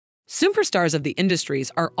Superstars of the industries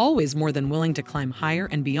are always more than willing to climb higher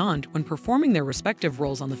and beyond when performing their respective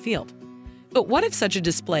roles on the field. But what if such a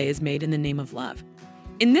display is made in the name of love?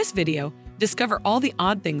 In this video, discover all the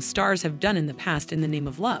odd things stars have done in the past in the name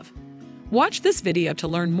of love. Watch this video to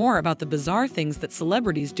learn more about the bizarre things that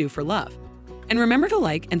celebrities do for love. And remember to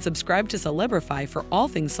like and subscribe to Celebrify for all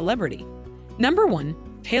things celebrity. Number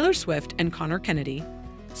 1. Taylor Swift and Connor Kennedy.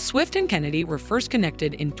 Swift and Kennedy were first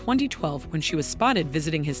connected in 2012 when she was spotted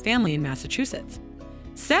visiting his family in Massachusetts.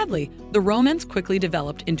 Sadly, the romance quickly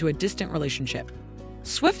developed into a distant relationship.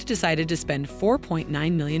 Swift decided to spend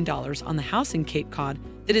 $4.9 million on the house in Cape Cod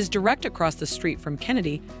that is direct across the street from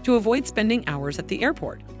Kennedy to avoid spending hours at the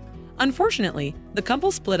airport. Unfortunately, the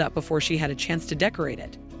couple split up before she had a chance to decorate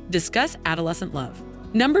it. Discuss adolescent love.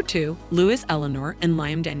 Number 2. Louis Eleanor and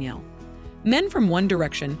Liam Danielle. Men from One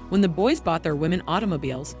Direction, when the boys bought their women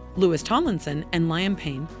automobiles, Louis Tomlinson and Liam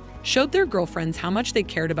Payne showed their girlfriends how much they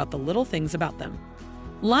cared about the little things about them.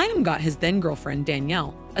 Liam got his then-girlfriend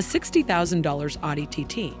Danielle a $60,000 Audi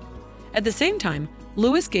TT. At the same time,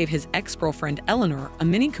 Louis gave his ex-girlfriend Eleanor a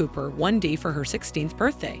Mini Cooper 1D for her 16th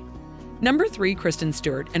birthday. Number 3. Kristen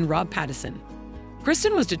Stewart and Rob Pattinson.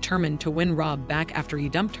 Kristen was determined to win Rob back after he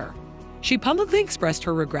dumped her. She publicly expressed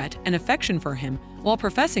her regret and affection for him while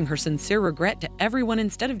professing her sincere regret to everyone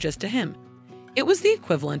instead of just to him. It was the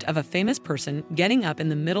equivalent of a famous person getting up in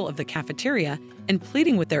the middle of the cafeteria and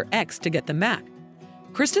pleading with their ex to get them back.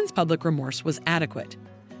 Kristen's public remorse was adequate.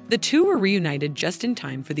 The two were reunited just in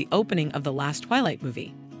time for the opening of the last Twilight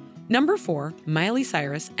movie. Number 4. Miley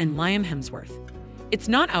Cyrus and Liam Hemsworth. It's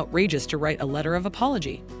not outrageous to write a letter of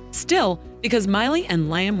apology. Still, because Miley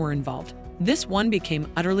and Liam were involved, this one became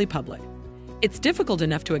utterly public. It's difficult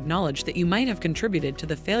enough to acknowledge that you might have contributed to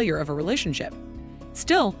the failure of a relationship.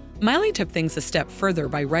 Still, Miley took things a step further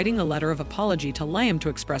by writing a letter of apology to Liam to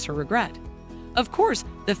express her regret. Of course,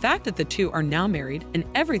 the fact that the two are now married and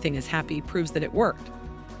everything is happy proves that it worked.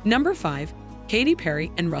 Number 5. Katy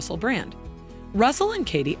Perry and Russell Brand. Russell and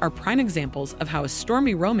Katy are prime examples of how a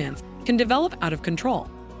stormy romance can develop out of control.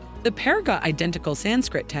 The pair got identical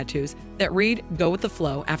Sanskrit tattoos that read "Go with the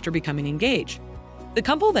flow" after becoming engaged. The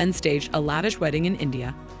couple then staged a lavish wedding in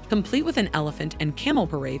India, complete with an elephant and camel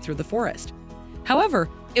parade through the forest. However,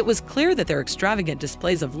 it was clear that their extravagant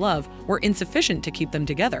displays of love were insufficient to keep them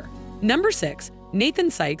together. Number 6. Nathan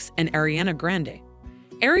Sykes and Ariana Grande.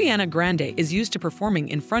 Ariana Grande is used to performing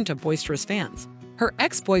in front of boisterous fans. Her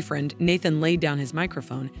ex-boyfriend Nathan laid down his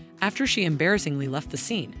microphone after she embarrassingly left the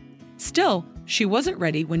scene. Still, she wasn't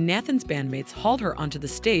ready when Nathan's bandmates hauled her onto the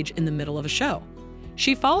stage in the middle of a show.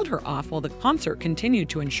 She followed her off while the concert continued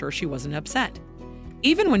to ensure she wasn't upset.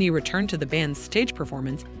 Even when he returned to the band's stage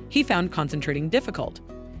performance, he found concentrating difficult.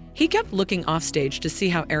 He kept looking off stage to see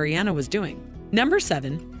how Ariana was doing. Number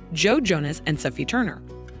 7. Joe Jonas and Sophie Turner.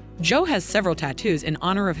 Joe has several tattoos in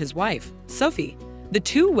honor of his wife, Sophie. The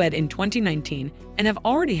two wed in 2019 and have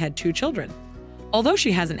already had 2 children. Although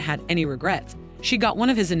she hasn't had any regrets, she got one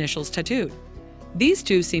of his initials tattooed. These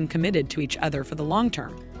two seem committed to each other for the long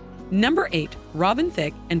term. Number 8. Robin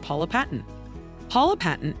Thicke and Paula Patton. Paula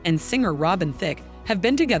Patton and singer Robin Thicke have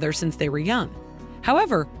been together since they were young.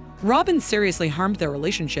 However, Robin seriously harmed their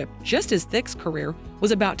relationship just as Thicke's career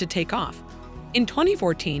was about to take off. In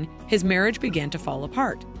 2014, his marriage began to fall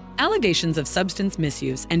apart. Allegations of substance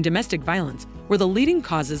misuse and domestic violence were the leading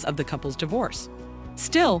causes of the couple's divorce.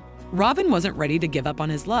 Still, Robin wasn't ready to give up on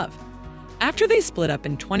his love. After they split up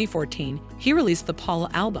in 2014, he released the Paula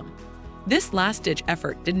album. This last-ditch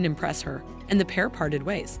effort didn't impress her, and the pair parted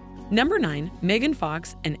ways. Number 9. Megan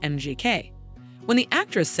Fox and MGK. When the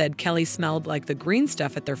actress said Kelly smelled like the green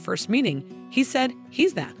stuff at their first meeting, he said,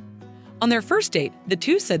 "He's that." On their first date, the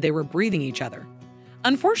two said they were breathing each other.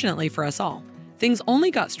 Unfortunately for us all, things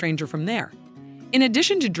only got stranger from there. In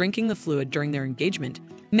addition to drinking the fluid during their engagement,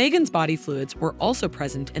 Megan's body fluids were also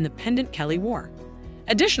present in the pendant Kelly wore.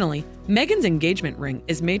 Additionally, Megan's engagement ring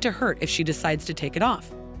is made to hurt if she decides to take it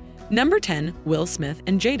off. Number 10. Will Smith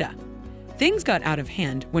and Jada. Things got out of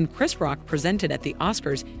hand when Chris Rock presented at the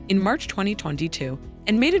Oscars in March 2022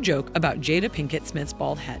 and made a joke about Jada Pinkett Smith's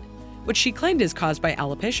bald head, which she claimed is caused by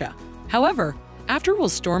alopecia. However, after Will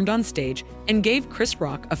stormed on stage and gave Chris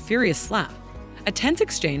Rock a furious slap, a tense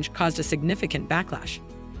exchange caused a significant backlash.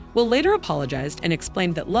 Will later apologized and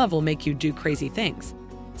explained that love will make you do crazy things.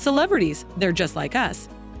 Celebrities, they're just like us.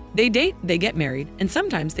 They date, they get married, and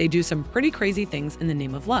sometimes they do some pretty crazy things in the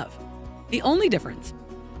name of love. The only difference: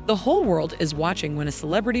 the whole world is watching when a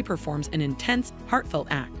celebrity performs an intense, heartfelt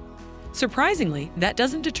act. Surprisingly, that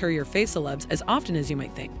doesn't deter your fave celebs as often as you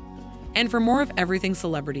might think. And for more of everything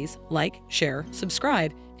celebrities, like, share,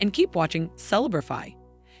 subscribe, and keep watching Celebrify.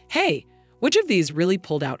 Hey, Which of these really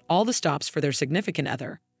pulled out all the stops for their significant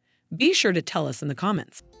other? Be sure to tell us in the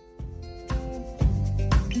comments.